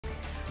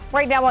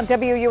Right now on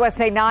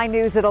WUSA 9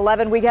 News at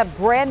 11, we have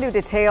brand new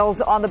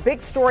details on the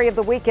big story of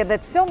the weekend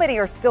that so many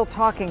are still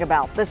talking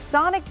about. The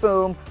sonic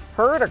boom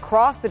heard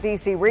across the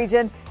D.C.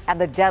 region and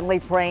the deadly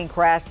plane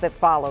crash that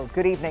followed.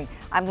 Good evening.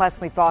 I'm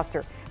Leslie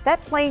Foster. That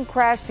plane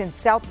crashed in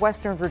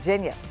southwestern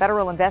Virginia.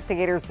 Federal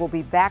investigators will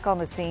be back on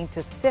the scene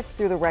to sift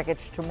through the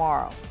wreckage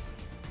tomorrow.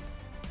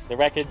 The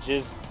wreckage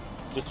is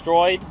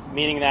destroyed,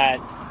 meaning that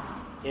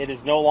it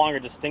is no longer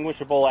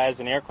distinguishable as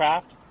an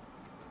aircraft.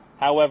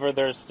 However,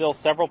 there's still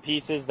several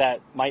pieces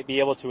that might be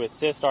able to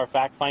assist our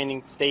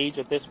fact-finding stage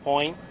at this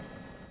point.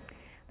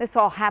 This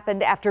all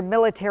happened after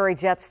military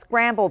jets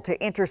scrambled to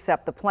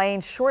intercept the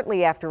plane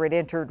shortly after it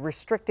entered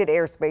restricted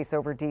airspace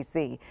over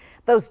D.C.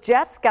 Those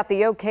jets got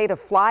the okay to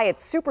fly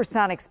at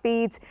supersonic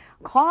speeds,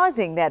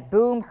 causing that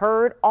boom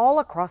heard all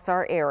across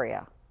our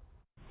area.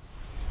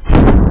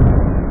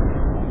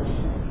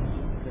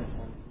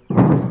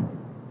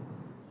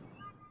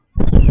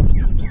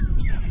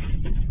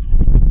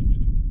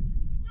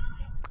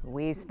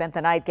 We spent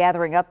the night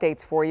gathering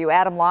updates for you.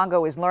 Adam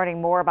Longo is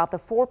learning more about the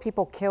 4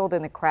 people killed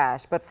in the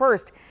crash. But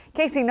first,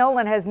 Casey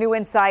Nolan has new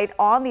insight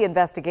on the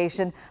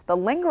investigation, the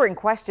lingering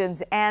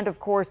questions, and of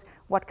course,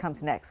 what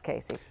comes next,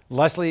 Casey.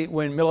 Leslie,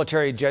 when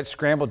military jets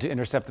scrambled to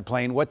intercept the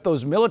plane, what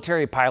those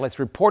military pilots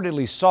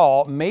reportedly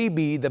saw may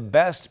be the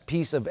best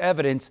piece of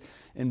evidence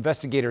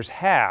investigators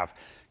have,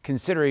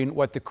 considering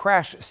what the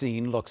crash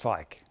scene looks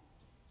like.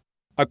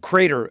 A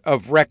crater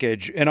of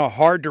wreckage in a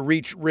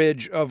hard-to-reach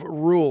ridge of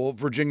rural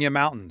Virginia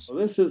mountains.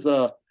 This is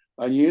a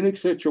unique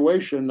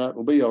situation that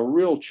will be a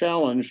real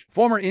challenge.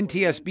 Former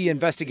NTSB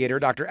investigator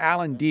Dr.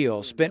 Alan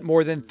Deal spent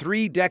more than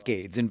 3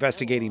 decades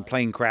investigating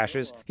plane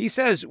crashes. He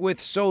says with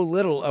so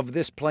little of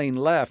this plane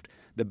left,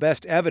 the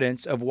best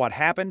evidence of what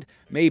happened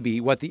may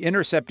be what the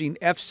intercepting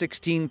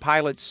F-16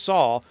 pilots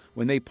saw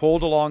when they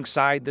pulled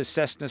alongside the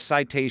Cessna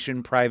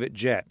Citation private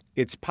jet.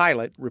 Its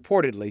pilot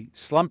reportedly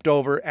slumped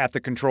over at the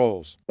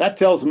controls. That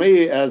tells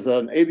me, as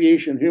an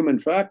aviation human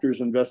factors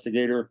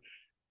investigator,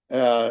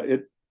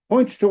 it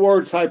points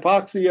towards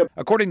hypoxia.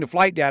 According to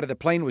flight data, the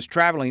plane was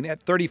traveling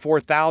at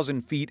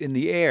 34,000 feet in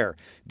the air.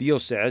 Deal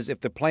says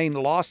if the plane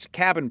lost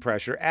cabin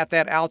pressure at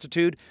that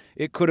altitude,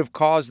 it could have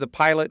caused the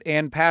pilot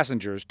and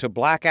passengers to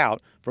black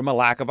out from a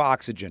lack of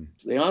oxygen.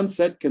 The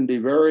onset can be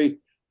very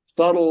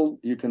subtle.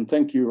 You can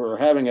think you are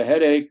having a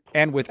headache.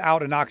 And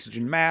without an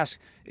oxygen mask,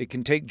 it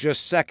can take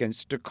just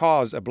seconds to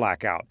cause a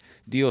blackout.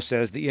 Deal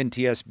says the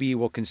NTSB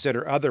will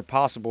consider other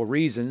possible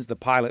reasons the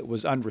pilot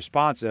was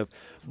unresponsive,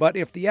 but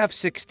if the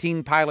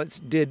F-16 pilots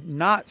did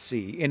not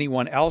see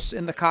anyone else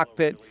in the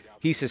cockpit,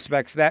 he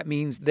suspects that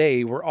means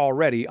they were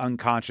already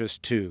unconscious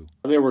too.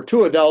 There were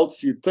 2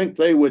 adults. You'd think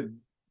they would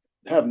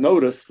have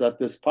noticed that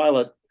this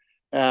pilot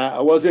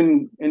was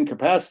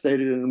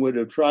incapacitated and would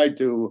have tried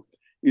to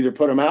either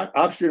put an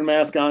oxygen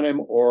mask on him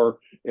or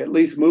at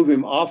least move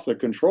him off the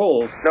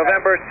controls.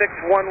 November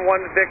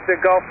 611 Victor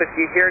Golf, if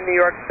you hear New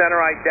York Center,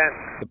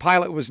 ident. The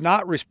pilot was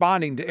not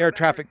responding to air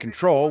traffic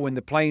control when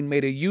the plane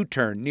made a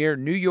U-turn near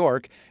New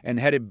York and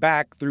headed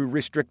back through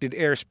restricted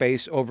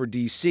airspace over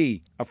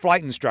D.C. A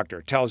flight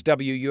instructor tells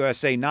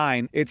WUSA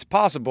 9 it's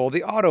possible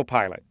the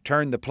autopilot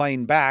turned the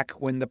plane back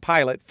when the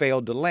pilot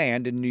failed to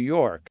land in New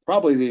York.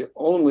 Probably the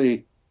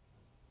only.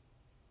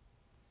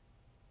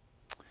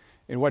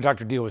 And what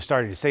Dr. Deal was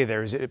starting to say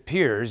there is it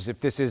appears, if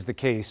this is the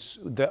case,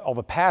 that all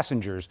the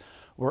passengers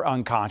were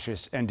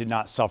unconscious and did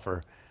not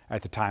suffer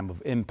at the time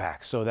of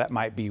impact. So that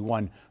might be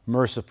one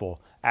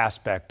merciful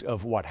aspect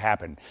of what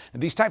happened.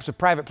 And these types of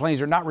private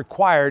planes are not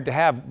required to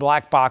have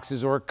black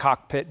boxes or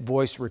cockpit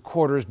voice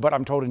recorders, but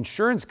I'm told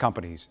insurance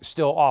companies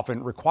still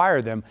often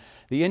require them.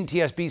 The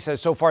NTSB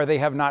says so far they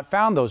have not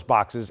found those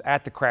boxes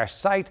at the crash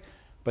site,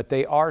 but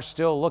they are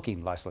still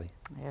looking, Leslie.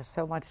 There's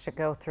so much to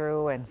go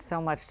through and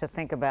so much to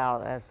think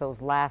about as those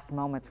last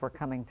moments were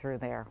coming through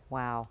there.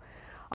 Wow.